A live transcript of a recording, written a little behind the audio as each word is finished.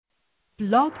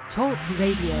Blog Talk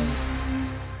Radio.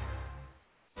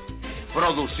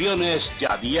 Producciones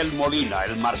Yadiel Molina,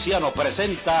 el marciano,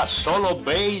 presenta Solo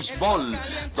Béisbol,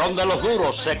 donde los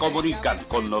duros se comunican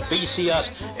con noticias,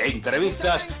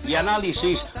 entrevistas y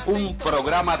análisis. Un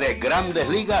programa de Grandes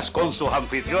Ligas con sus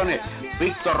anfitriones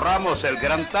Víctor Ramos, el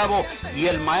Gran Tavo, y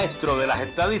el maestro de las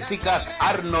estadísticas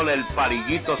Arnold el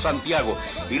Parillito Santiago,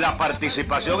 y la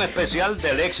participación especial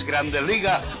del ex Grandes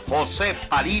Ligas José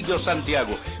Parillo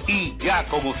Santiago. Y ya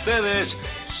con ustedes,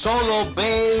 Solo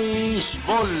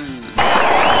Béisbol.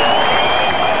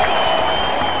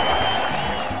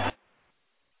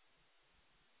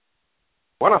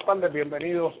 Buenas tardes,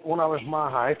 bienvenidos una vez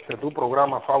más a tu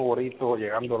programa favorito,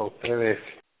 llegándolo a ustedes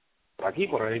por aquí,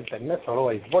 por el internet, Solo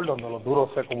Béisbol, donde los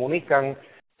duros se comunican,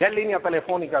 ya en línea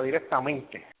telefónica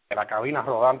directamente de la cabina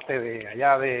rodante de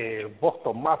allá de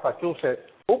Boston, Massachusetts.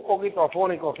 Un poquito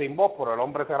afónico, sin voz, pero el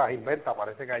hombre se las inventa.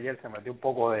 Parece que ayer se metió un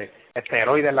poco de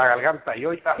esteroide en la garganta y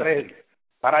hoy está ready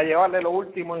para llevarle lo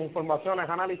último en informaciones,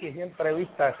 análisis y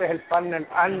entrevistas. Ese es el partner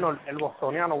Arnold, el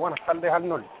bostoniano. Buenas tardes,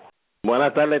 Arnold.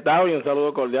 Buenas tardes, Tavo, y un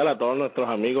saludo cordial a todos nuestros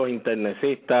amigos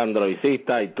internecistas,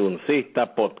 androicistas, iTunesistas,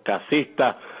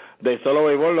 podcastistas de Solo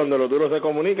Béisbol, donde los duros se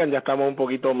comunican. Ya estamos un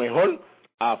poquito mejor,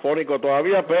 afónico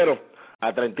todavía, pero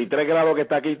a 33 grados que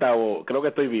está aquí, Tavo, creo que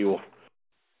estoy vivo.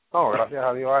 No, gracias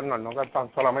a Dios, Arnold, no que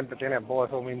tan solamente tienes voz,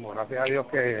 eso mismo, gracias a Dios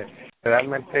que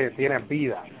realmente tienes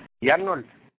vida. Y Arnold,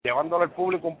 llevándole al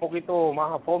público un poquito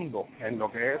más a fondo en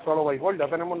lo que es Solo Béisbol, ya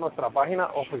tenemos nuestra página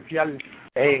oficial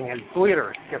en el Twitter,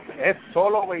 que es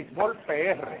Solo Béisbol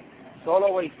PR,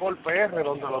 Solo Béisbol PR,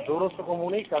 donde los duros se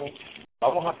comunican.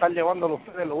 Vamos a estar llevándole a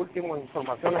ustedes lo último en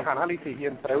informaciones, análisis y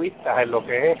entrevistas en lo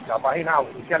que es la página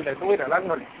oficial de Twitter,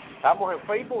 Arnold. Estamos en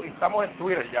Facebook y estamos en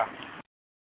Twitter ya.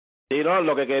 Sí, no,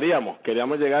 lo que queríamos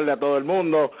llegarle a todo el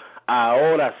mundo.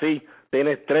 Ahora sí,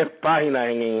 tienes 3 páginas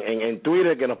en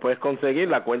Twitter que nos puedes conseguir,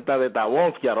 la cuenta de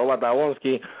Tabonsky,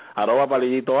 @Tabonsky,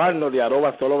 @Palillito Arnold y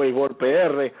 @Solo Béisbol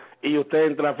PR, y usted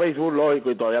entra a Facebook,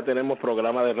 lógico, y todavía tenemos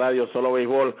programa de radio Solo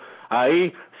Béisbol.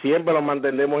 Ahí siempre los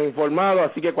mantendremos informados,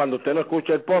 así que cuando usted no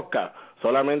escuche el podcast,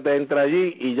 solamente entra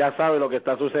allí y ya sabe lo que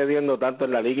está sucediendo tanto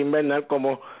en la Liga Invernal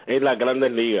como en las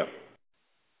Grandes Ligas.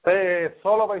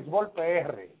 Solo Béisbol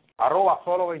PR,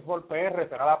 @Solo Béisbol PR,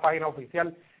 será la página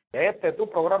oficial de tu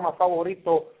programa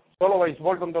favorito, Solo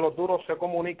Béisbol, donde los duros se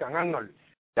comunican. Arnold,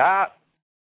 ya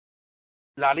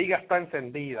la liga está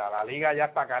encendida, la liga ya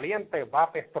está caliente, va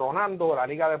testronando, la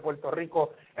liga de Puerto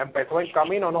Rico empezó en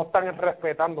camino, no están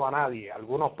respetando a nadie.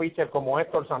 Algunos pitchers como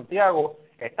Héctor Santiago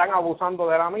están abusando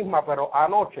de la misma, pero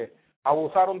anoche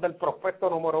abusaron del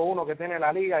prospecto número 1 que tiene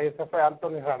la liga, y ese fue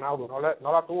Anthony Ranaudo.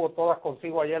 No la tuvo todas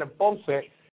consigo ayer en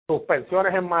Ponce.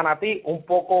 Suspensiones en Manatí, un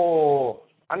poco,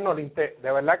 Arnold,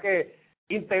 de verdad que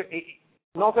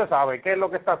no se sabe qué es lo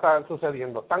que está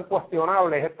sucediendo. Están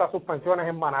cuestionables estas suspensiones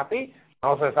en Manatí.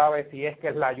 No se sabe si es que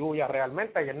es la lluvia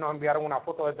realmente. Ayer nos enviaron una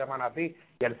foto desde Manatí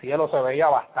y el cielo se veía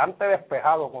bastante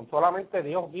despejado, con solamente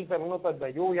 10 o 15 minutos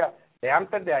de lluvia de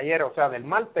antes de ayer, o sea, del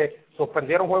martes.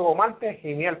 Suspendieron juego martes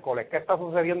y miércoles. ¿Qué está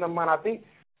sucediendo en Manatí?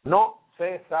 No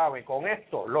se sabe. Con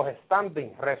esto, los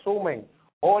standings, resumen,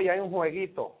 hoy hay un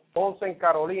jueguito, Ponce en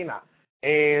Carolina,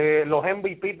 los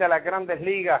MVP de las Grandes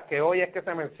Ligas, que hoy es que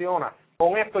se menciona.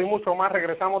 Con esto y mucho más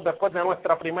regresamos después de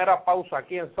nuestra primera pausa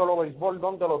aquí en Solo Béisbol,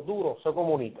 donde los duros se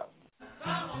comunican.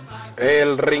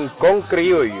 El Rincón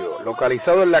Criollo,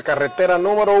 localizado en la carretera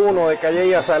número 1 de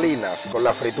Cayey a Salinas, con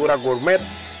la fritura gourmet,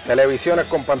 televisiones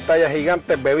con pantallas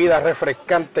gigantes, bebidas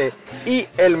refrescantes y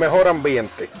el mejor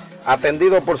ambiente.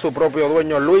 Atendido por su propio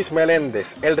dueño Luis Meléndez,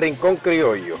 el Rincón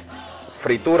Criollo.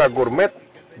 Fritura gourmet,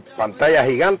 pantalla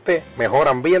gigante, mejor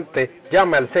ambiente.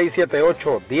 Llame al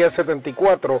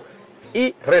 678-1074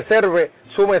 y reserve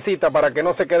su mesita para que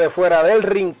no se quede fuera del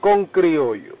Rincón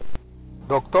Criollo.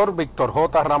 Doctor Víctor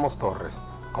J. Ramos Torres,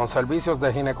 con servicios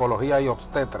de ginecología y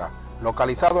obstetra,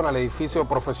 localizado en el edificio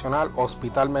profesional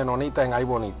Hospital Menonita en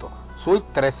Aibonito, suite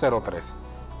 303.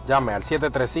 Llame al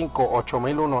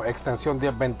 735-8001 extensión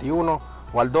 1021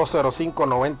 o al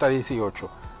 205-9018.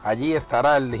 Allí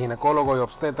estará el ginecólogo y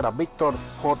obstetra Víctor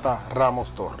J.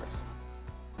 Ramos Torres.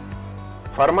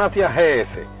 Farmacia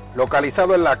GS,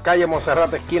 localizado en la calle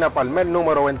Monserrate, esquina Palmer,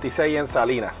 número 26 en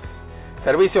Salinas.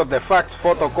 Servicios de fax,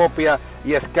 fotocopia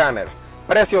y escáner.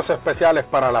 Precios especiales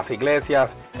para las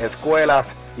iglesias, escuelas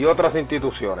y otras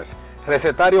instituciones.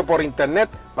 Recetario por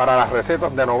internet para las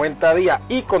recetas de 90 días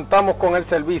y contamos con el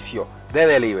servicio de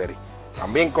delivery.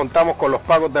 También contamos con los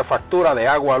pagos de factura de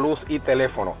agua, luz y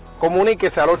teléfono.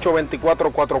 Comuníquese al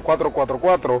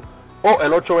 824-4444 o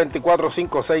el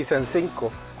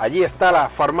 824-5665. Allí está la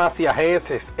Farmacia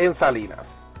GS en Salinas.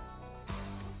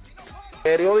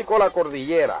 Periódico La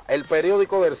Cordillera, el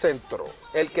periódico del centro,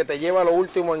 el que te lleva lo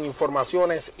último en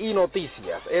informaciones y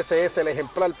noticias. Ese es el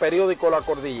ejemplar periódico La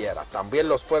Cordillera. También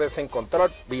los puedes encontrar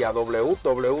vía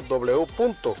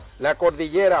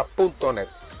www.lacordillera.net.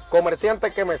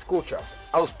 Comerciante que me escuchas,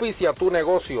 auspicia tu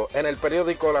negocio en el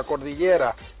periódico La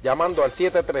Cordillera llamando al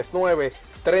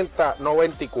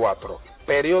 739-3094.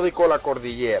 Periódico La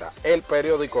Cordillera, el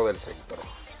periódico del centro.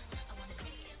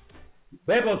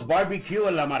 Bebo's Barbecue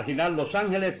en la Marginal Los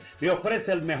Ángeles le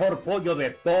ofrece el mejor pollo de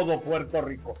todo Puerto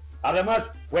Rico. Además,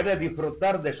 puede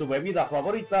disfrutar de su bebida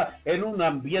favorita en un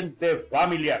ambiente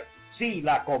familiar. Si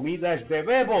la comida es de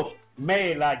Bebo's,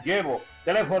 me la llevo.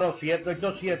 Teléfono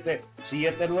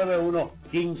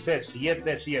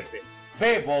 787-791-1577.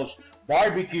 Bebo's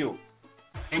Barbecue.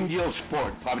 Angel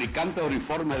Sport, fabricante de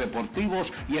uniformes deportivos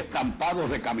y estampados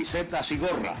de camisetas y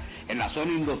gorras. En la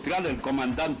zona industrial El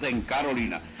Comandante en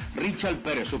Carolina. Richard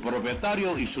Pérez, su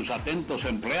propietario, y sus atentos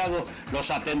empleados los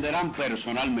atenderán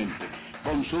personalmente.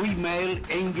 Con su email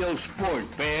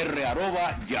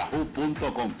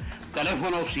angelsportpr@yahoo.com.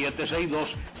 Teléfono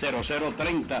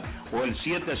 762-0030 o el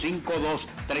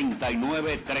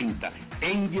 752-3930.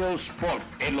 Angel Sport,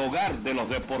 el hogar de los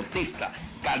deportistas.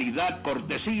 Calidad,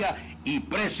 cortesía y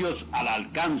precios al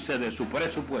alcance de su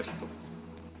presupuesto.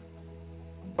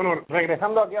 Bueno,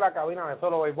 regresando aquí a la cabina de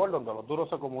Solo Béisbol, donde los duros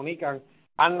se comunican,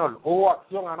 Arnold, hubo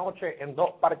acción anoche en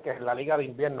 2 parques en la Liga de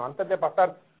Invierno. Antes de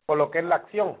pasar por lo que es la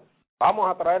acción, vamos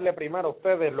a traerle primero a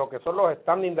ustedes lo que son los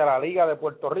standings de la Liga de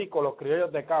Puerto Rico. Los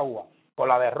Criollos de Cagua, con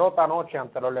la derrota anoche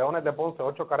ante los Leones de Ponce,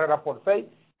 8-6,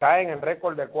 caen en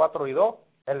récord de 4-2.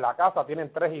 En la casa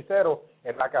tienen 3-0,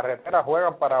 en la carretera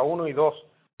juegan para 1-2.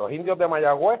 Los Indios de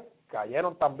Mayagüez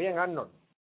cayeron también, Arnold,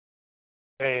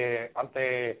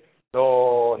 ante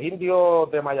los Indios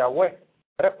de Mayagüez,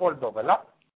 3-2, ¿verdad?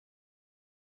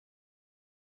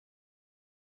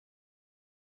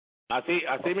 Así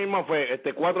mismo fue,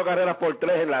 4 carreras por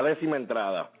 3 en la 10ª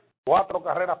entrada. 4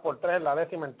 carreras por 3 en la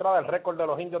 10ª entrada. El récord de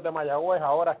los Indios de Mayagüez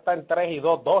ahora está en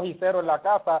 3-2, 2-0 en la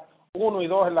casa,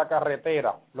 1-2 en la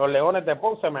carretera. Los Leones de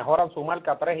Ponce mejoran su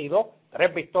marca 3-2,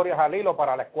 3 victorias al hilo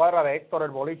para la escuadra de Héctor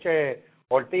el Boliche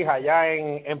Ortiz allá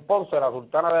en Ponce. La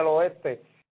Sultana del Oeste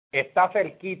está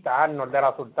cerquita, Arnold, de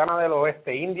la Sultana del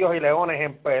Oeste. Indios y Leones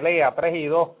en pelea,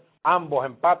 3-2, ambos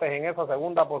empates en esa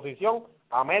segunda posición.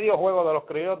 A medio juego de los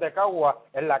Criollos de Cagua,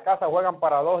 en la casa juegan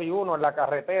para 2-1, en la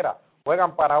carretera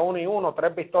juegan para 1-1,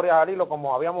 3 victorias al hilo,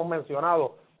 como habíamos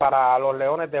mencionado, para los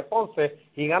Leones de Ponce.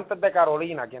 Gigantes de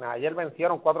Carolina, quienes ayer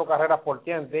vencieron 4 carreras por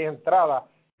 10 entradas,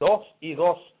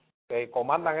 2-2, que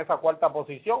comandan esa cuarta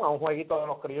posición a un jueguito de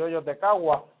los Criollos de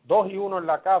Cagua, 2-1 en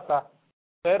la casa,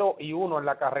 0-1 en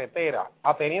la carretera.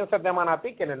 Atenienses de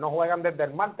Manatí, quienes no juegan desde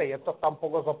el martes, y esto está un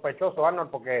poco sospechoso,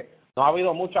 Arnold, porque no ha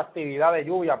habido mucha actividad de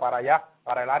lluvia para allá,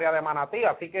 para el área de Manatí,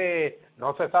 así que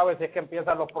no se sabe si es que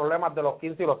empiezan los problemas de los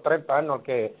 15 y los 30, Arnold,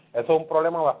 que eso es un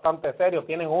problema bastante serio.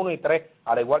 Tienen 1-3,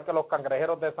 al igual que los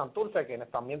Cangrejeros de Santurce, quienes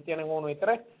también tienen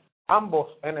 1-3,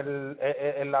 ambos en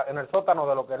el sótano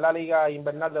de lo que es la Liga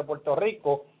Invernal de Puerto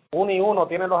Rico. 1-1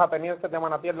 tienen los Atenienses de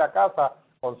Manatí en la casa,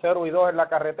 con 0-2 en la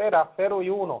carretera,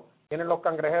 0-1 tienen los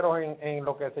Cangrejeros en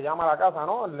lo que se llama la casa,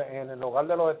 ¿no? En el hogar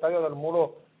de los estadios del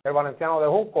Muro del Valenciano de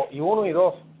Junco, y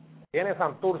 1-2 tiene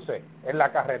Santurce en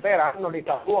la carretera. Arnold, y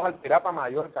saludos al Pirata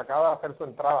Mayor, que acaba de hacer su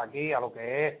entrada aquí a lo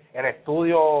que es el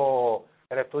estudio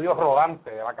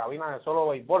rodante de la cabina de Solo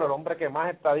Béisbol, el hombre que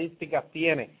más estadísticas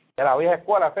tiene de la vieja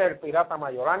escuela, ese es el Pirata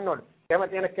Mayor. Arnold, ¿qué me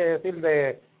tienes que decir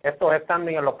de estos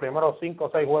standings en los primeros 5 o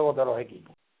 6 juegos de los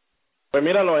equipos? Pues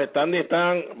mira, los standings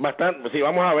están bastante, si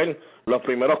vamos a ver, los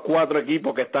primeros 4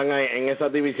 equipos que están en esa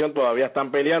división todavía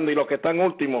están peleando, y los que están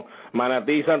últimos,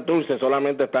 Manatí y Santurce,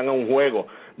 solamente están a un juego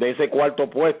de ese cuarto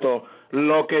puesto.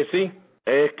 Lo que sí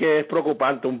es que es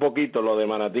preocupante un poquito lo de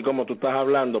Manatí, como tú estás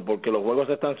hablando, porque los juegos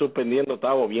se están suspendiendo,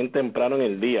 Tavo, bien temprano en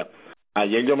el día.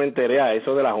 Ayer yo me enteré a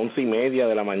eso de las 11:30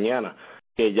 de la mañana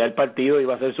que ya el partido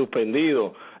iba a ser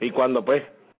suspendido, y cuando pues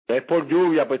es por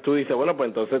lluvia, pues tú dices, bueno, pues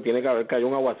entonces tiene que haber caído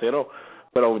un aguacero,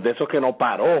 pero de esos que no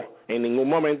paró en ningún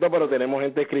momento. Pero tenemos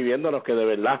gente escribiéndonos que de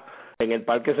verdad en el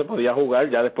parque se podía jugar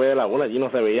ya después de la 1, allí no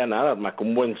se veía nada, más que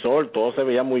un buen sol, todo se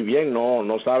veía muy bien,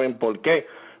 no saben por qué,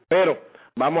 pero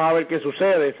vamos a ver qué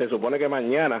sucede. Se supone que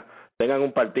mañana tengan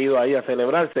un partido ahí a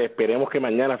celebrarse, esperemos que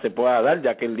mañana se pueda dar,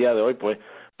 ya que el día de hoy pues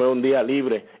fue un día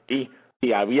libre, y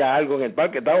si había algo en el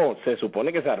parque, se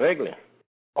supone que se arregle.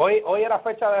 Hoy era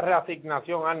fecha de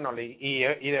reasignación, Arnold, y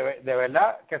de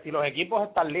verdad que si los equipos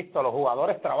están listos, los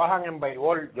jugadores trabajan en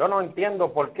béisbol, yo no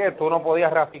entiendo por qué tú no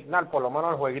podías reasignar por lo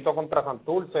menos el jueguito contra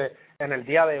Santurce en el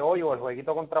día de hoy o el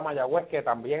jueguito contra Mayagüez, que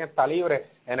también está libre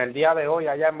en el día de hoy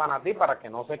allá en Manatí, para que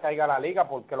no se caiga la liga,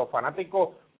 porque los fanáticos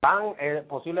van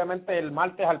posiblemente el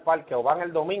martes al parque o van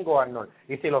el domingo, Arnold,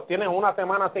 y si los tienen una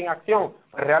semana sin acción,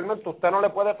 pues realmente usted no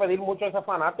le puede pedir mucho a ese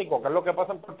fanático, que es lo que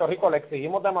pasa en Puerto Rico, le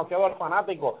exigimos demasiado al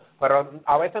fanático, pero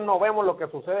a veces no vemos lo que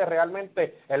sucede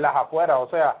realmente en las afueras. O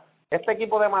sea, este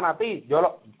equipo de Manatí,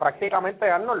 prácticamente,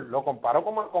 Arnold, lo comparo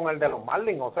con el de los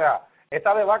Marlins. O sea,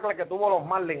 esta debacle que tuvo los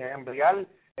Marlins en enviar,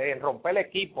 romper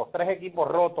equipos, 3 equipos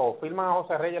rotos, firman a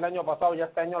José Reyes el año pasado, ya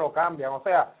este año lo cambian. O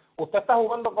sea, usted está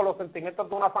jugando con los sentimientos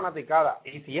de una fanaticada,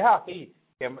 y si es así,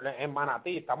 que en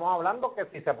Manatí estamos hablando que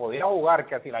si se podía jugar,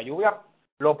 que si la lluvia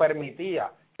lo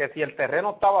permitía, que si el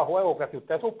terreno estaba a juego, que si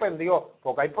usted suspendió,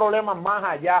 porque hay problemas más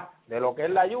allá de lo que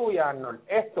es la lluvia, Arnold.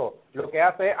 Esto lo que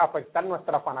hace es afectar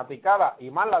nuestra fanaticada,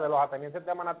 y más la de los atenienses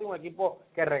de Manatí, un equipo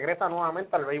que regresa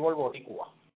nuevamente al béisbol boricua.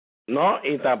 No,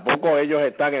 y tampoco ellos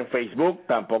están en Facebook,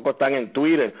 tampoco están en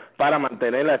Twitter para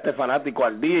mantener a este fanático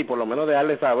al día y por lo menos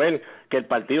dejarle saber que el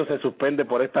partido se suspende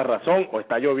por esta razón, o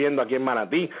está lloviendo aquí en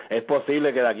Manatí, es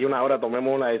posible que de aquí a una hora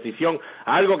tomemos una decisión,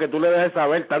 algo que tú le dejes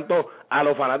saber tanto a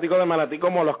los fanáticos de Manatí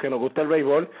como a los que nos gusta el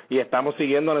béisbol y estamos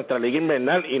siguiendo nuestra liga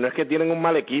invernal, y no es que tienen un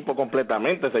mal equipo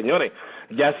completamente, señores.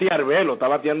 Yassi Arbelo está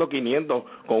bateando 500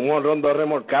 con un honrón, 2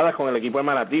 remolcadas con el equipo de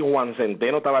Manatí. Juan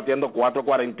Centeno está bateando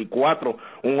 4.44,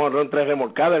 un honrón, 3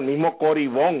 remolcadas. El mismo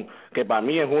Coribón, que para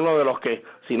mí es uno de los que,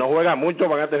 si no juega mucho,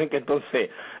 van a tener que entonces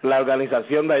la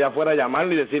organización de allá afuera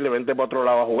llamarle y decirle vente para otro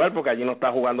lado a jugar, porque allí no está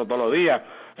jugando todos los días.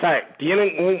 O sea,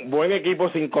 tienen un buen equipo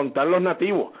sin contar los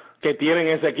nativos que tienen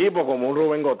ese equipo, como un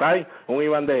Rubén Gotay, un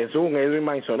Iván de Jesús, un Edwin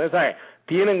Maisonet. ¿Sabes?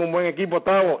 Tienen un buen equipo,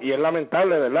 Tavo, y es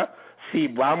lamentable, ¿verdad?, si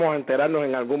vamos a enterarnos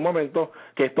en algún momento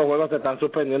que estos juegos se están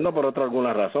suspendiendo por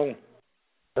alguna razón.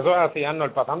 Eso es así,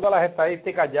 Arnold. Pasando a las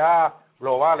estadísticas ya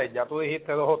globales, ya tú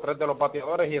dijiste 2 o 3 de los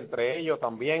bateadores, y entre ellos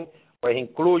también pues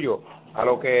incluyo a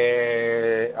lo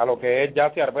que es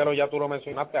Yassi Arbelo, ya tú lo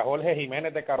mencionaste, a Jorge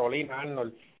Jiménez de Carolina,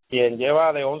 Arnold, quien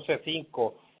lleva de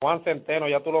 11-5, Juan Centeno,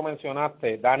 ya tú lo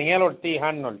mencionaste, Daniel Ortiz,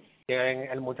 Arnold, que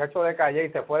el muchacho de Cayey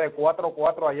se fue de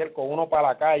 4-4 ayer con 1 para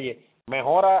la calle,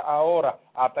 mejora ahora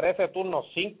a 13 turnos,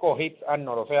 5 hits,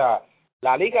 Arnold. O sea,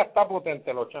 la liga está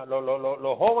potente, los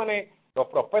jóvenes, los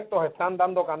prospectos están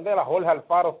dando candela. Jorge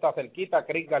Alfaro está cerquita,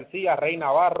 Cris García, Rey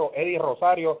Navarro, Eddie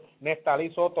Rosario, Nestalí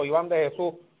Soto, Iván de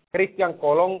Jesús, Cristian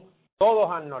Colón, todos,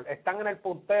 Arnold, están en el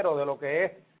puntero de lo que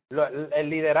es el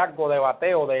liderazgo de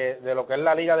bateo de lo que es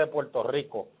la Liga de Puerto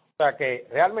Rico. O sea que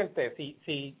realmente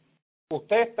si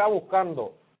usted está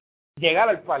buscando llegar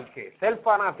al parque, ser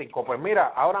fanático, pues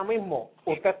mira, ahora mismo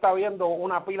usted está viendo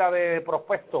una pila de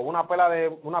prospectos, una pila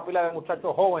de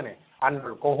muchachos jóvenes,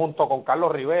 junto con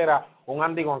Carlos Rivera, un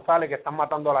Andy González que están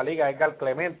matando a la liga, Edgar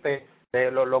Clemente,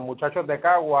 los muchachos de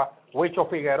Cagua, Huicho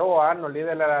Figueroa, Arnold,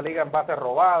 líder de la liga en base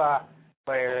robada,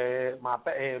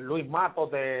 Luis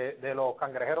Matos de los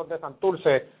Cangrejeros de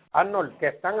Santurce, Arnold, que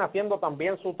están haciendo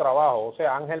también su trabajo. O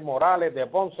sea, Ángel Morales de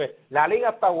Ponce. La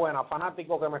liga está buena,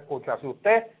 fanático que me escucha. Si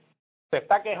usted se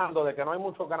está quejando de que no hay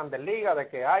muchos Grandes Ligas, de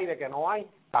que hay, de que no hay,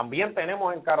 también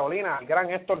tenemos en Carolina al gran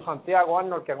Héctor Santiago,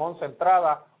 Arnold, que en 11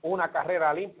 entradas, una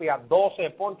carrera limpia,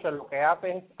 12 ponches, lo que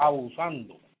hace es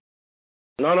abusando.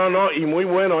 No, y muy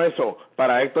bueno eso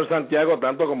para Héctor Santiago,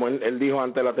 tanto como él dijo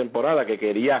antes de la temporada, que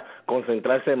quería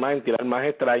concentrarse más en tirar más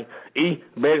strikes y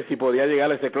ver si podía llegar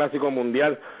a ese clásico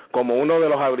mundial como uno de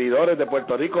los abridores de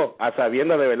Puerto Rico, a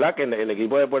sabiendas de verdad que en el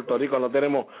equipo de Puerto Rico no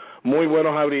tenemos muy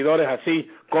buenos abridores así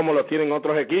como los tienen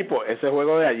otros equipos. Ese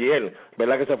juego de ayer,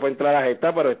 verdad que se fue a entrar a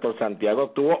gesta, pero Héctor Santiago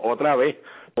estuvo otra vez,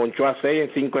 ponchó a 6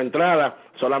 en 5 entradas,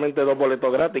 solamente 2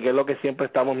 boletos gratis, que es lo que siempre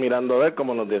estamos mirando de él,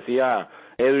 como nos decía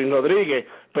Edwin Rodríguez.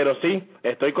 Pero sí,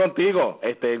 estoy contigo,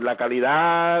 la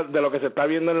calidad de lo que se está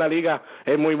viendo en la liga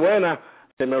es muy buena.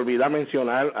 Se me olvida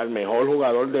mencionar al mejor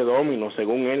jugador de domino,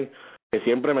 según él, que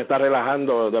siempre me está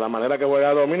relajando de la manera que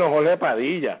juega domino, Jorge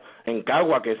Padilla, en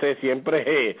Cagua, que ese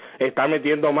siempre está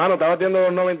metiendo mano, está batiendo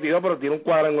 2.92, pero tiene un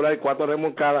cuadrangular y 4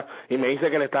 remolcadas, y me dice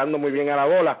que le está dando muy bien a la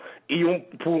bola, y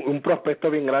un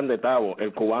prospecto bien grande, Tavo,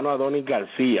 el cubano Adonis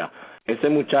García. Ese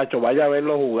muchacho, vaya a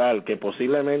verlo jugar, que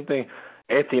posiblemente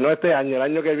y no este año, el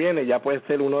año que viene, ya puede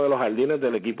ser uno de los jardines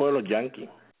del equipo de los Yankees.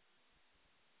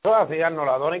 Eso así, Arnold.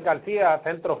 Adonis García,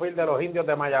 centrofield de los Indios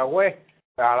de Mayagüez,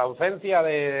 a la ausencia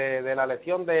de la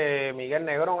lesión de Miguel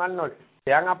Negrón, Arnold,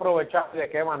 se han aprovechado de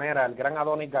qué manera el gran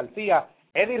Adonis García.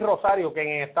 Eddie Rosario, que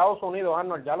en Estados Unidos,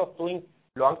 Arnold, ya los Twins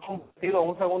lo han convertido en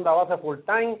un segunda base full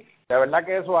time, De verdad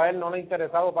que eso a él no le ha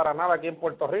interesado para nada aquí en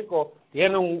Puerto Rico.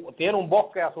 Tiene un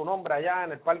bosque a su nombre allá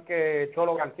en el Parque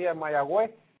Cholo García en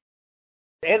Mayagüez.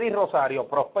 Eddie Rosario,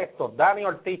 prospecto. Dani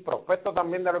Ortiz, prospecto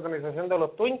también de la organización de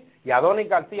los Twins. Y Adonis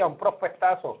García, un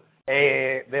prospectazo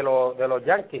de los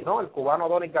Yankees, ¿no? El cubano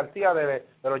Adonis García de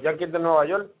los Yankees de Nueva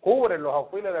York. Cubren los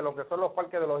outfielders de lo que son los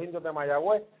parques de los indios de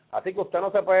Mayagüez. Así que usted no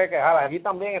se puede quejar. Aquí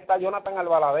también está Jonathan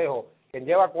Albaladejo, quien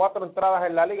lleva 4 entradas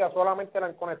en la liga. Solamente le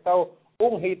han conectado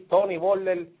un hit. Tony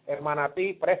Borler en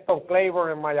Manatí, Preston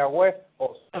Claiborne en Mayagüez,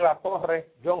 Oscar Torres,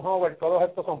 John Howard, todos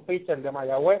estos son pitchers de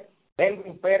Mayagüez.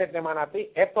 Elvin Pérez de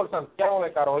Manatí, Héctor Santiago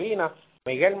de Carolina,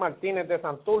 Miguel Martínez de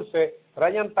Santurce,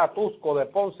 Ryan Tatusco de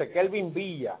Ponce, Kelvin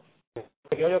Villa,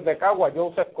 Criollo de Cagua,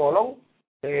 Joseph Colón,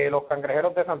 los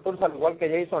Cangrejeros de Santurce, al igual que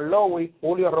Jason Lowy,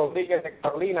 Julio Rodríguez de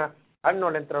Carolina.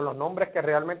 Arnold, entre los nombres que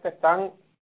realmente están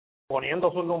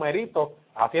poniendo sus numeritos,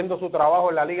 haciendo su trabajo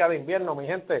en la Liga de Invierno, mi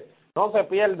gente. No se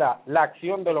pierda la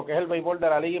acción de lo que es el béisbol de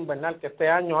la Liga Invernal, que este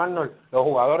año, Arnold, los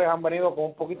jugadores han venido con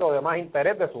un poquito de más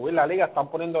interés de subir la liga, están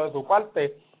poniendo de su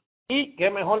parte, y qué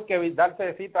mejor que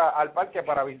darse cita al parque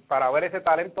para ver ese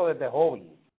talento desde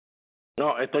joven.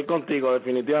 No, estoy contigo,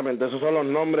 definitivamente. Esos son los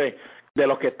nombres de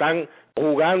los que están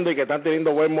jugando y que están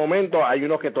teniendo buen momento. Hay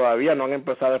unos que todavía no han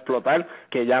empezado a explotar,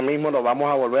 que ya mismo los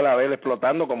vamos a volver a ver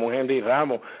explotando, como Henry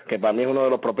Ramos, que para mí es uno de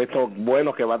los prospectos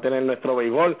buenos que va a tener nuestro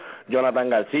béisbol. Jonathan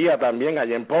García también,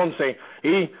 allá en Ponce.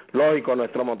 Y, lógico,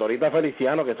 nuestro motorista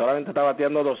Feliciano, que solamente está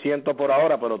bateando 200 por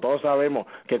ahora, pero todos sabemos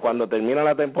que cuando termina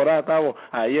la temporada, Tavo,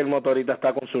 ahí el motorista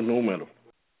está con sus números.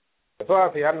 Eso es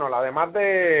así, Arnold. Además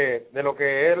de lo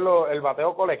que es el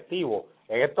bateo colectivo,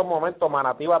 en estos momentos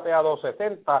Manatí batea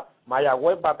 260,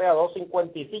 Mayagüez batea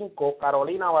 255,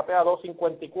 Carolina batea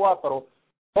 254,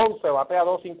 Ponce batea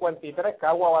 253,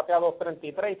 Cagua batea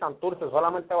 233 y Santurce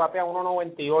solamente batea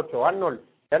 198. Arnold,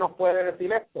 ¿qué nos puede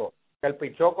decir esto? Que el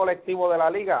picheo colectivo de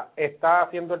la liga está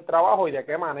haciendo el trabajo y de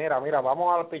qué manera. Mira,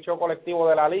 vamos al picheo colectivo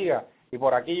de la liga y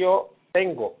por aquí yo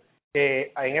tengo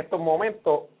que en estos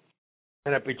momentos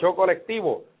en el picheo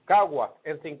colectivo, Caguas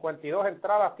en 52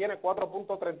 entradas tiene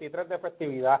 4.33 de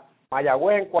efectividad.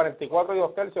 Mayagüez en 44 y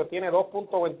 2 tercios tiene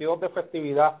 2.22 de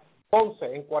efectividad.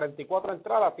 Ponce en 44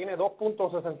 entradas tiene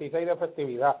 2.66 de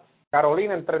efectividad.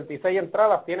 Carolina en 36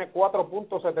 entradas tiene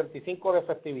 4.75 de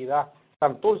efectividad.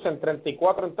 Santurce en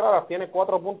 34 entradas tiene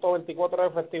 4.24 de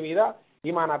efectividad.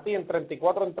 Y Manatí en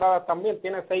 34 entradas también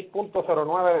tiene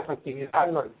 6.09 de efectividad.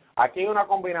 Aquí hay una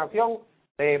combinación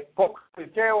de poco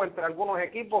picheo entre algunos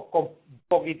equipos con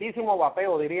poquitísimo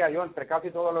bateo, diría yo, entre casi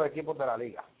todos los equipos de la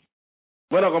liga.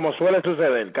 Bueno, como suele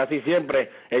suceder, casi siempre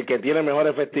el que tiene mejor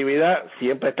efectividad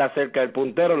siempre está cerca del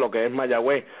puntero, lo que es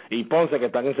Mayagüez y Ponce, que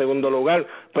están en segundo lugar,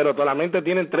 pero solamente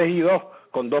tienen 3 y 2,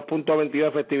 con 2.22 de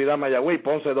efectividad Mayagüez y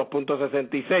Ponce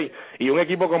 2.66, y un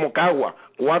equipo como Cagua,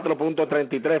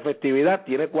 4.33 de efectividad,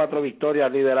 tiene 4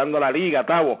 victorias liderando la liga,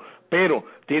 Tavo, pero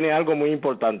tiene algo muy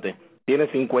importante. Tiene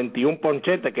 51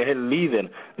 ponchetes, que es el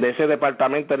líder de ese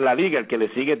departamento en la liga. El que le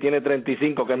sigue tiene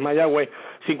 35, que es Mayagüez.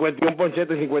 51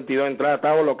 ponchetes, 52 entradas,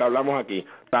 Tavo, lo que hablamos aquí.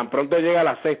 Tan pronto llega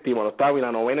la séptima, la octava y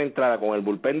la novena entrada con el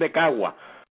bullpen de Cagua,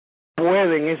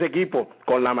 pueden ese equipo,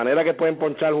 con la manera que pueden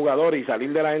ponchar jugadores y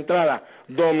salir de las entradas,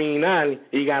 dominar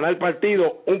y ganar el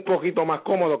partido un poquito más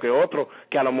cómodo que otros,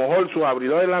 que a lo mejor sus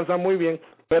abridores lanzan muy bien,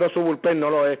 pero su bullpen no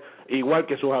lo es igual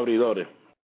que sus abridores.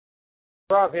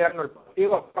 El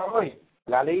partido hasta hoy,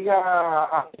 la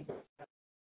liga,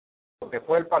 que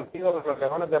fue el partido de los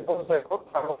Leones de Ponce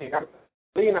contra los Gigantes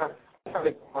de Salinas,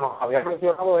 como nos había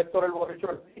mencionado Héctor el Borricho,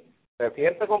 se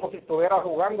siente como si estuviera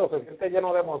jugando, se siente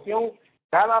lleno de emoción.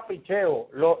 Cada picheo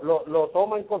lo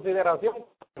toma en consideración,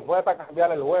 puede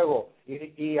cambiar el juego,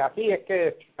 y así es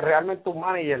que realmente un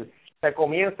manager se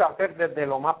comienza a hacer desde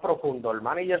lo más profundo. El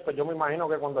manager, pues yo me imagino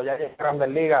que cuando ya llega a Grandes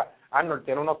Ligas, Arnold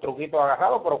tiene unos truquitos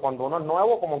agarrados, pero cuando uno es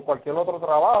nuevo, como en cualquier otro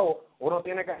trabajo, uno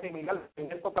tiene que asimilar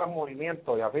movimiento tras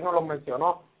movimiento, y así nos lo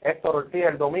mencionó Héctor Ortiz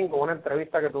el domingo, una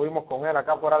entrevista que tuvimos con él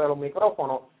acá fuera de los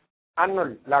micrófonos.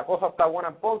 Arnold, la cosa está buena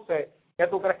en Ponce. ¿Qué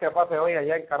tú crees que pase hoy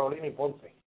allá en Carolina y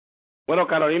Ponce? Bueno,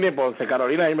 Carolina y Ponce.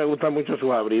 Carolina, a mí me gustan mucho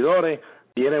sus abridores,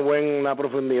 tiene buena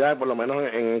profundidad, por lo menos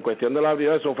en cuestión de los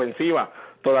abridores, su ofensiva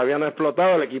todavía no ha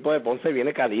explotado. El equipo de Ponce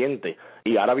viene caliente,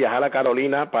 y ahora viajar a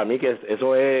Carolina, para mí que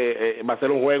eso va a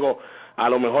ser un juego a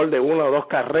lo mejor de 1 o 2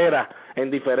 carreras en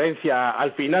diferencia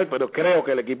al final, pero creo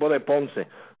que el equipo de Ponce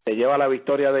se lleva la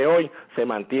victoria de hoy, se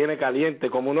mantiene caliente,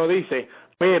 como uno dice,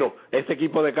 pero ese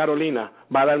equipo de Carolina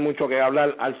va a dar mucho que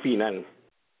hablar al final.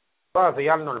 Sí,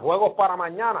 Arnold, juegos para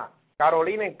mañana.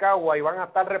 Carolina en Cagua, y van a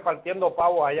estar repartiendo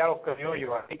pavos allá los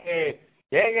criollos, así que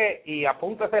llegue y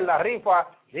apúntese en la rifa,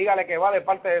 dígale que va de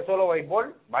parte de Solo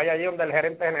Béisbol, vaya allí donde el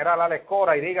gerente general Alex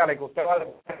Cora y dígale que usted va de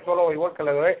parte de Solo Béisbol,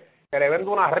 que le vende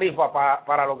una rifa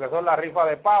para lo que son las rifas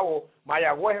de pavo,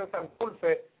 Mayagüez en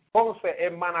Santurce, Ponce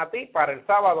en Manatí para el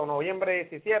sábado, noviembre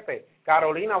 17,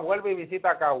 Carolina vuelve y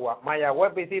visita Cagua,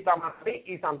 Mayagüez visita Manatí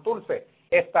y Santurce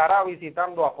estará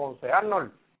visitando a Ponce.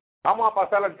 Arnold, vamos a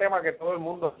pasar al tema que todo el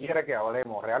mundo quiere que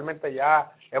hablemos. Realmente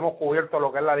ya hemos cubierto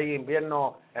lo que es la Liga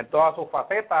Invierno en todas sus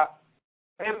facetas.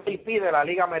 MVP de la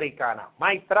Liga Americana,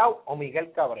 Mike Trout o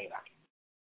Miguel Cabrera.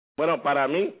 Bueno, para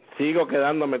mí, sigo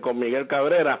quedándome con Miguel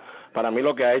Cabrera. Para mí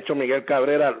lo que ha hecho Miguel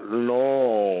Cabrera,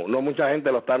 no mucha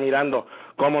gente lo está mirando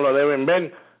como lo deben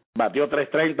ver. Batió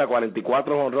 330,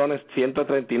 44 jonrones,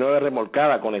 139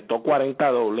 remolcadas, conectó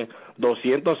 40 dobles,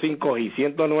 205 y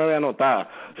 109 anotadas.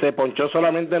 Se ponchó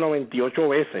solamente 98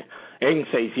 veces en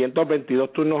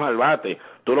 622 turnos al bate.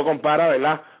 Tú lo comparas,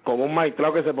 ¿verdad?, con un Mike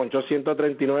Trout que se ponchó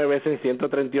 139 veces en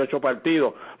 138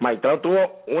 partidos. Mike Trout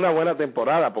tuvo una buena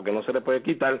temporada porque no se le puede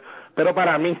quitar, pero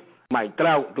para mí, Mike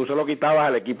Trout, tú se lo quitabas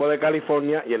al equipo de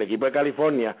California y el equipo de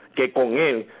California, que con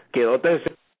él quedó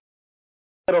tercero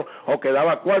o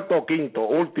quedaba cuarto o quinto,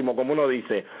 último, como uno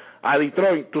dice. A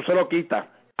Detroit, tú se lo quitas.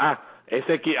 A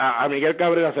Miguel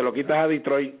Cabrera se lo quitas a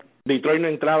Detroit. Detroit no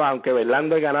entraba, aunque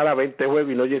Verlander ganara 20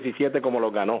 juegos y no 17 como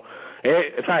lo ganó.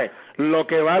 ¿Sabes? Lo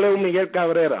que vale un Miguel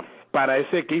Cabrera para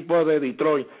ese equipo de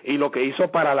Detroit y lo que hizo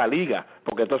para la liga,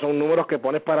 porque estos son números que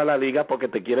pones para la liga porque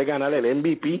te quiere ganar el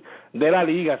MVP de la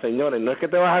liga, señores. No es que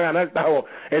te vas a ganar, Tavo,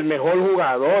 el mejor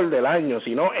jugador del año,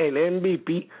 sino el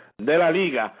MVP de la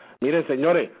liga. Miren,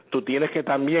 señores, tú tienes que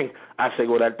también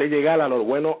asegurarte llegar a lo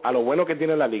bueno que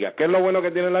tiene la liga. ¿Qué es lo bueno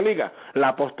que tiene la liga?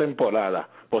 La postemporada.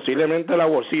 Posiblemente la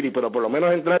World Series, pero por lo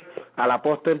menos entrar a la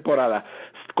postemporada.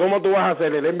 ¿Cómo tú vas a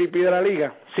ser el MVP de la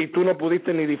liga si tú no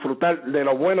pudiste ni disfrutar de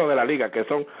lo bueno de la liga, que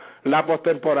son la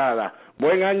postemporada?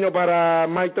 Buen año para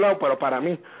Mike Trout, pero para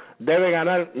mí debe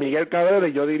ganar Miguel Cabrera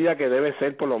y yo diría que debe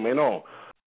ser por lo menos,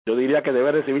 yo diría que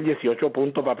debe recibir 18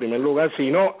 puntos para primer lugar,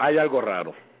 si no hay algo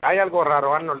raro. Hay algo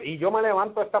raro, Arnold, y yo me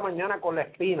levanto esta mañana con la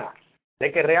espina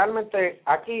de que realmente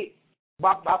aquí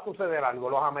va a suceder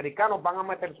algo. Los americanos van a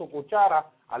meter su cuchara,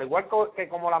 al igual que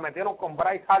como la metieron con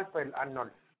Bryce Harper,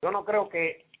 Arnold. Yo no creo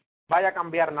que vaya a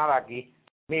cambiar nada aquí.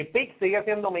 Mi pick sigue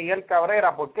siendo Miguel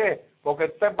Cabrera. ¿Por qué? Porque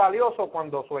usted es valioso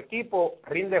cuando su equipo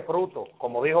rinde fruto.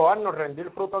 Como dijo Arnold, rendir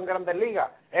fruto en Grandes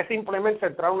Ligas es simplemente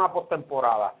entrar a una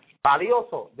postemporada.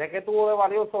 Valioso. ¿De qué tuvo de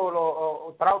valioso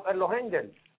los Trout en los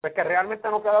Angels? Pues que realmente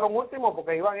no quedaron últimos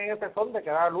porque iban en ese son de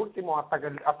quedar el último hasta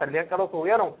el día en que lo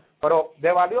subieron. Pero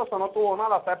de valioso no tuvo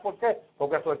nada. ¿Sabes por qué?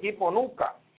 Porque su equipo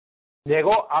nunca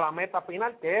llegó a la meta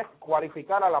final, que es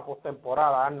cualificar a la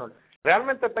postemporada, Arnold.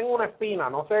 Realmente tengo una espina,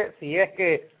 no sé si es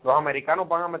que los americanos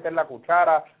van a meter la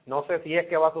cuchara, no sé si es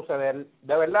que va a suceder.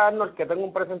 De verdad, Arnold, que tengo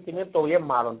un presentimiento bien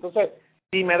malo. Entonces,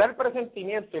 si me da el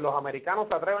presentimiento y los americanos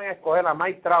se atreven a escoger a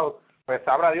Mike Trout, pues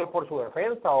sabrá Dios por su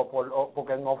defensa o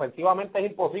porque ofensivamente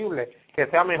es imposible que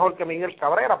sea mejor que Miguel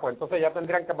Cabrera, pues entonces ya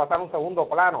tendrían que pasar un segundo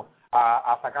plano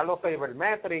a sacar los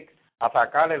sabermetrics, a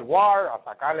sacar el WAR, a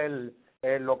sacar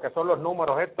lo que son los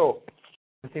números estos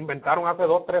se inventaron hace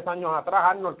 2 o 3 años atrás,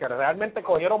 Arnold, que realmente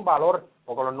cogieron valor,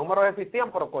 porque los números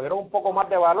existían, pero cogieron un poco más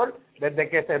de valor desde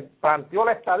que se planteó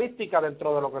la estadística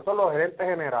dentro de lo que son los gerentes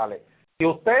generales. Si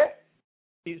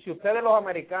usted de los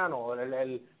americanos,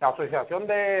 la asociación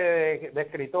de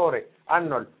escritores,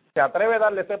 Arnold, se atreve a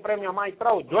darle ese premio a Mike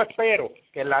Trout, yo espero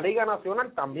que en la Liga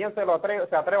Nacional también se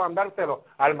atrevan a dárselo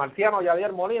al marciano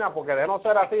Yadier Molina, porque de no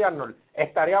ser así, Arnold,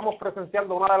 estaríamos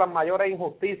presenciando una de las mayores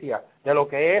injusticias de lo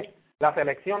que es la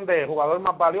selección de jugador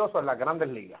más valioso en las Grandes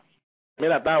Ligas.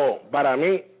 Mira, Tavo, para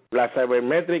mí, la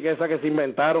sabermétrica esa que se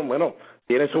inventaron, bueno,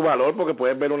 tiene su valor porque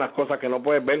puedes ver unas cosas que no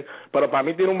puedes ver, pero para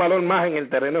mí tiene un valor más en el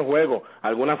terreno de juego,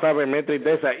 algunas sabermétricas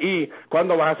de esas, y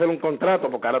cuando vas a hacer un contrato,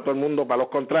 porque ahora todo el mundo para los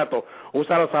contratos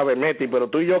usa los sabermétricos, pero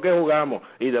tú y yo que jugamos,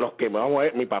 y de los que vamos a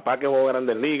ver, mi papá que jugó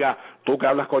Grandes Ligas, tú que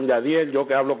hablas con Yadier, yo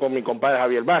que hablo con mi compadre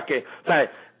Javier Vázquez, ¿sabes?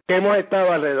 Que hemos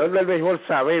estado alrededor del béisbol,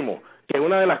 sabemos que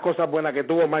una de las cosas buenas que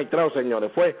tuvo Mike Trout,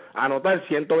 señores, fue anotar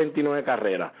 129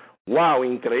 carreras. ¡Wow!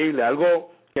 Increíble,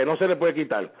 algo que no se le puede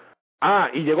quitar.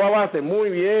 Y llegó a base, muy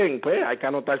bien, pues hay que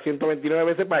anotar 129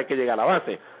 veces para que llegue a la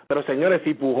base. Pero señores,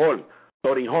 si Pujol,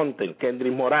 Tory Hunter,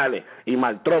 Kendrick Morales y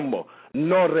Maltrombo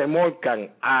no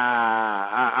remolcan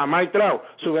a Mike Trout,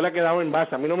 se hubiera quedado en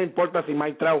base. A mí no me importa si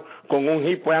Mike Trout con un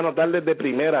hit puede anotar desde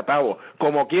primera, Tavo.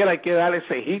 Como quiera hay que darle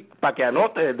ese hit para que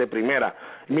anote desde primera.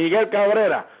 Miguel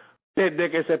Cabrera,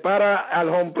 desde que se para al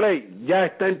home plate, ya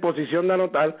está en posición de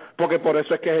anotar, porque por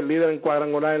eso es que es el líder en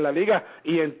cuadrangular en la liga,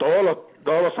 y en todos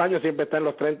los años siempre está en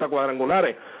los 30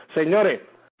 cuadrangulares. Señores,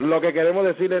 lo que queremos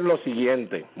decir es lo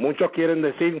siguiente. Muchos quieren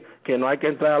decir que no hay que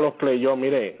entrar a los playoffs.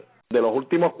 Mire, de los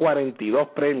últimos 42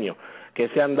 premios que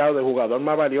se han dado de jugador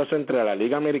más valioso entre la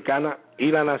Liga Americana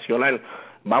y la Nacional,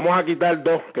 vamos a quitar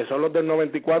 2, que son los del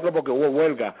 94 porque hubo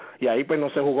huelga y ahí pues no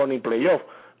se jugó ni playoff.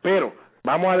 Pero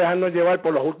vamos a dejarnos llevar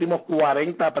por los últimos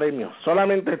 40 premios.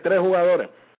 Solamente 3 jugadores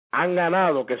han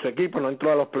ganado que su equipo no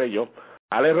entró a los playoffs.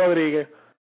 Alex Rodríguez,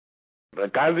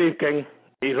 Carl Ripken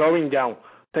y Robin Young.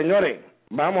 Señores,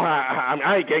 vamos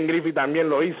y Ken Griffey también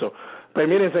lo hizo. Pues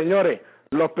miren, señores,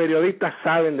 los periodistas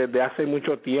saben desde hace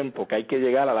mucho tiempo que hay que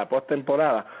llegar a la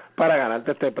postemporada para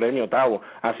ganarte este premio, Tavo.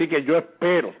 Así que yo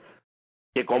espero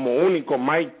que como único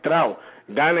Mike Trout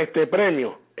gane este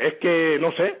premio. Es que,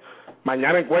 no sé,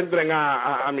 mañana encuentren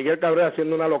a Miguel Cabrera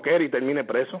haciendo una loquera y termine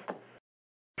preso.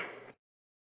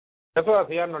 Eso es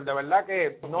así, Arnold. De verdad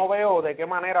que no veo de qué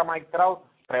manera Mike Trout,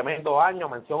 tremendo año,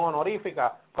 mención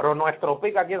honorífica, pero nuestro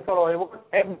pick aquí en Solo Béisbol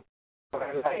es en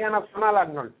la Liga Nacional,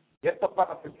 Arnold. Y esto es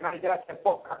para terminar ya este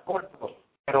podcast cortos,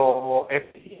 pero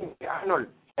eficiente, Arnold.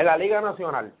 En la Liga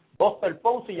Nacional, Buster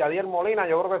Posey y Yadier Molina,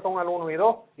 yo creo que son el 1 y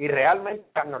 2, y realmente,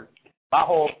 Arnold,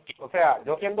 o sea,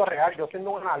 yo siendo real, yo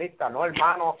siendo un analista, no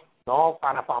hermano, no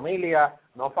familia,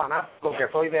 no fanático que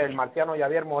soy del marciano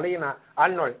Yadier Molina,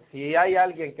 Arnold, si hay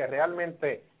alguien que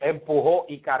realmente empujó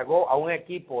y cargó a un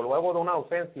equipo luego de una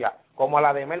ausencia como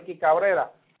la de Melky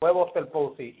Cabrera, fue Buster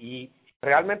Posey, y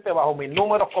realmente bajo mis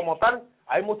números como tal,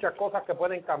 hay muchas cosas que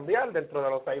pueden cambiar dentro de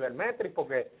los sabermetrics,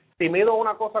 porque si mido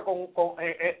una cosa con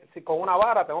una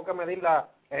vara, tengo que medirla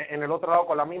en el otro lado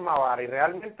con la misma vara, y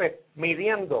realmente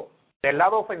midiendo del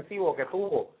lado ofensivo que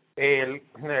tuvo el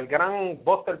gran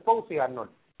Buster Posey,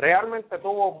 Arnold, realmente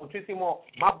tuvo muchísimo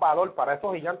más valor para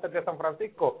esos gigantes de San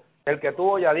Francisco el que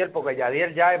tuvo Yadier, porque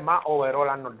Yadier ya es más overall,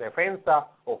 Arnold,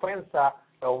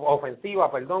 ofensiva,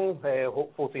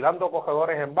 fusilando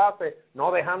cogedores en base,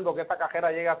 no dejando que esa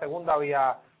cajera llegue a segunda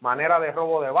vía manera de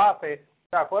robo de base. O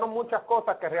sea, fueron muchas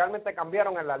cosas que realmente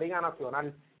cambiaron en la Liga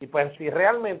Nacional. Y pues si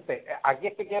realmente, aquí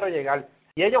es que quiero llegar,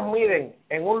 si ellos miden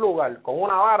en un lugar con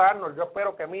una vara, Arnold, yo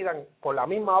espero que midan con la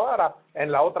misma vara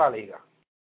en la otra liga.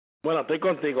 Bueno, estoy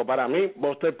contigo. Para mí,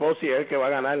 Buster Posey es el que va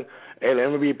a ganar el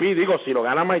MVP. Digo, si lo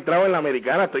gana Mike Trout en la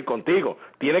americana, estoy contigo.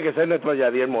 Tiene que ser nuestro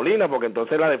Yadier Molina, porque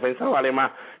entonces la defensa vale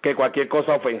más que cualquier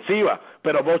cosa ofensiva.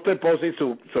 Pero Buster Posey,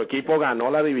 su equipo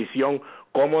ganó la división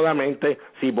cómodamente.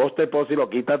 Si Buster Posey lo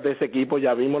quitas de ese equipo,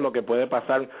 ya vimos lo que puede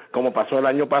pasar, como pasó el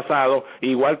año pasado,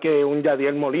 igual que un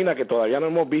Yadier Molina, que todavía no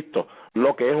hemos visto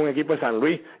lo que es un equipo de San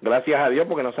Luis, gracias a Dios,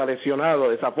 porque no se ha lesionado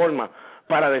de esa forma,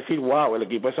 para decir, wow, el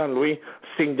equipo de San Luis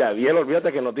sin Yadier,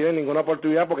 olvídate que no tiene ninguna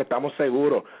oportunidad, porque estamos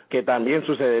seguros que también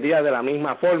sucedería de la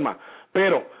misma forma.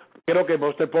 Pero creo que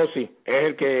Buster Posey es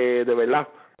el que de verdad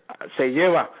se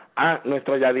lleva a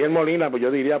nuestro Yadier Molina, pues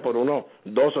yo diría por unos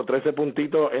 12 o 13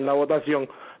 puntitos en la votación,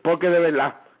 porque de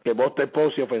verdad que Buster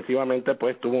Posey ofensivamente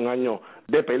pues tuvo un año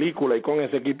de película, y con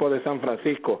ese equipo de San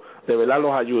Francisco de verdad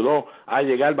los ayudó a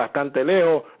llegar bastante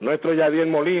lejos. Nuestro Yadier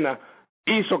Molina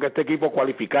hizo que este equipo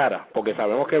cualificara, porque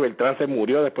sabemos que Beltrán se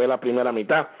murió después de la primera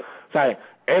mitad. O sea,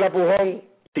 era Pujón,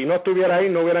 si no estuviera ahí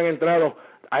no hubieran entrado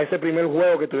a ese primer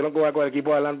juego que tuvieron que jugar con el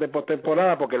equipo adelante en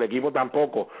postemporada, porque el equipo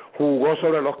tampoco jugó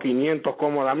sobre los 500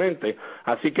 cómodamente.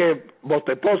 Así que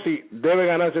Buster Posey debe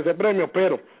ganarse ese premio,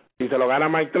 pero si se lo gana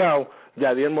Mike Trout,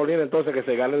 Yadier Molina entonces que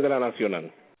se gane el de la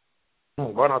Nacional.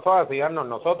 Bueno, eso es así, Arnold.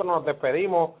 Nosotros nos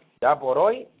despedimos ya por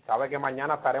hoy. Sabe que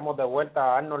mañana estaremos de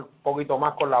vuelta, Arnold, un poquito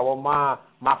más con la voz más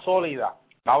sólida.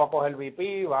 Va a coger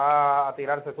VP, va a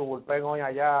tirarse su bullpen hoy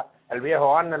allá el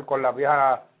viejo Arnold con las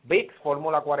viejas VIX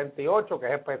Fórmula 48, que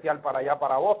es especial para allá,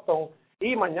 para Boston.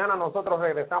 Y mañana nosotros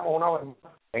regresamos una vez más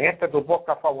en tu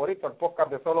podcast favorito, el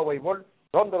podcast de Solo Béisbol,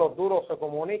 donde los duros se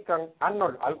comunican.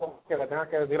 Arnold, algo que le tengas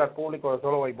que decir al público de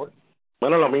Solo Béisbol.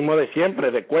 Bueno, lo mismo de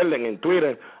siempre, recuerden en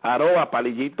Twitter,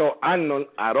 @palillitoarnold,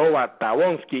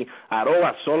 @Tabonsky,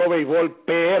 @Solo Béisbol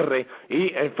PR,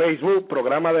 y en Facebook,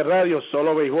 programa de radio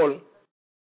Solo Béisbol.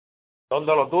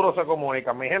 Donde los duros se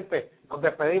comunican. Mi gente, nos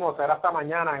despedimos, será hasta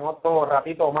mañana en otro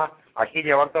ratito más, aquí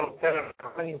llevártelo a ustedes,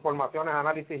 informaciones,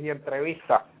 análisis y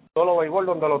entrevistas. Solo Béisbol,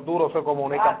 donde los duros se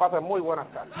comunican. Pasen muy buenas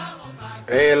tardes.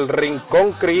 El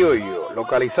Rincón Criollo,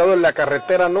 localizado en la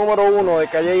carretera número 1 de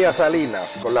Cayey a Salinas,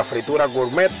 con la fritura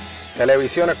gourmet,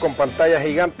 televisiones con pantallas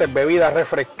gigantes, bebidas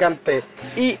refrescantes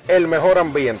y el mejor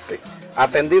ambiente.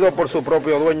 Atendido por su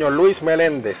propio dueño Luis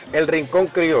Meléndez, El Rincón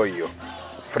Criollo.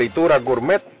 Fritura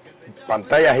gourmet,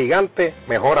 pantalla gigante,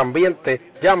 mejor ambiente.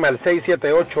 Llame al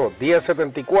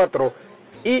 678-1074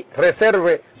 y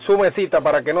reserve su mesita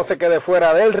para que no se quede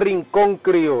fuera del Rincón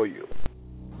Criollo.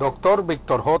 Doctor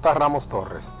Víctor J. Ramos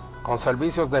Torres, con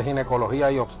servicios de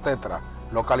ginecología y obstetra,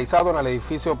 localizado en el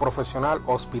edificio profesional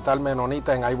Hospital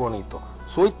Menonita en Aibonito,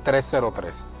 suite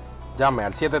 303. Llame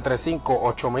al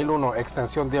 735-8001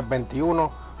 extensión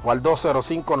 1021 o al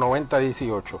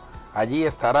 205-9018. Allí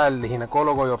estará el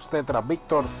ginecólogo y obstetra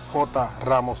Víctor J.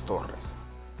 Ramos Torres.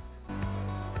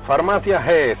 Farmacia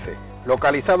GS,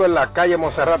 localizado en la calle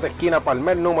Monserrate esquina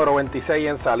Palmer número 26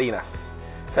 en Salinas.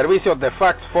 Servicios de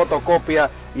fax, fotocopia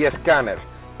y escáner.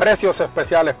 Precios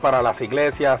especiales para las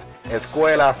iglesias,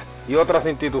 escuelas y otras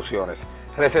instituciones.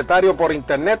 Recetario por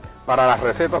internet para las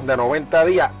recetas de 90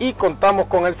 días y contamos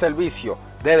con el servicio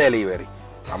de delivery.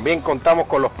 También contamos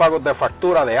con los pagos de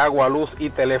factura de agua, luz y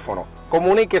teléfono.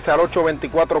 Comuníquese al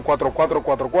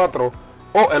 824-4444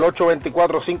 o el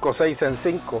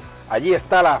 824-5665. Allí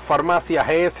está la Farmacia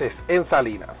GS en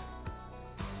Salinas.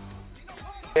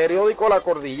 Periódico La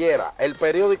Cordillera, el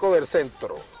periódico del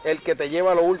centro, el que te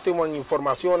lleva lo último en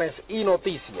informaciones y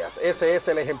noticias. Ese es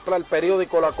el ejemplar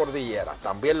Periódico La Cordillera.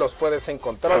 También los puedes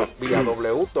encontrar vía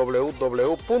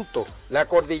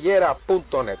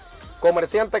www.lacordillera.net.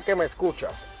 Comerciante que me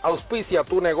escuchas, auspicia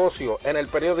tu negocio en el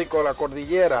periódico La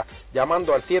Cordillera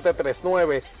llamando al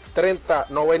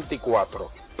 739-3094.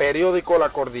 Periódico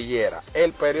La Cordillera,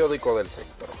 el periódico del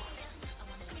centro.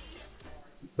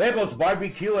 Bebo's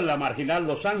Barbecue en la Marginal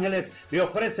Los Ángeles le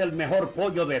ofrece el mejor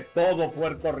pollo de todo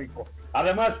Puerto Rico.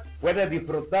 Además, puede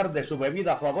disfrutar de su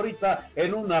bebida favorita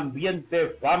en un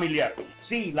ambiente familiar.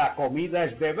 Si la comida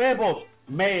es de Bebo's,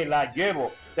 me la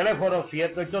llevo. Teléfono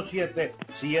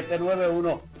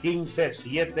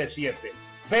 787-791-1577.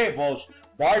 Bebo's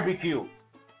Barbecue.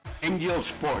 Angel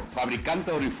Sport,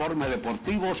 fabricante de uniformes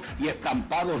deportivos y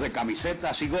estampados de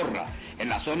camisetas y gorras. En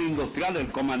la zona industrial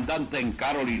El Comandante en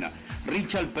Carolina.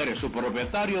 Richard Pérez, su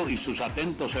propietario, y sus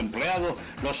atentos empleados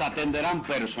los atenderán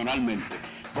personalmente.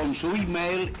 Con su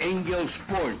email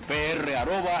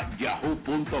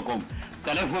angelsportpr@yahoo.com.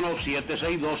 Teléfono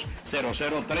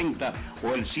 762-0030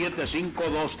 o el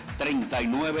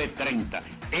 752-3930.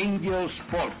 Angel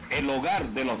Sport, el hogar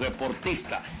de los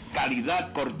deportistas.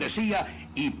 Calidad, cortesía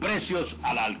y precios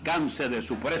al alcance de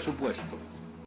su presupuesto.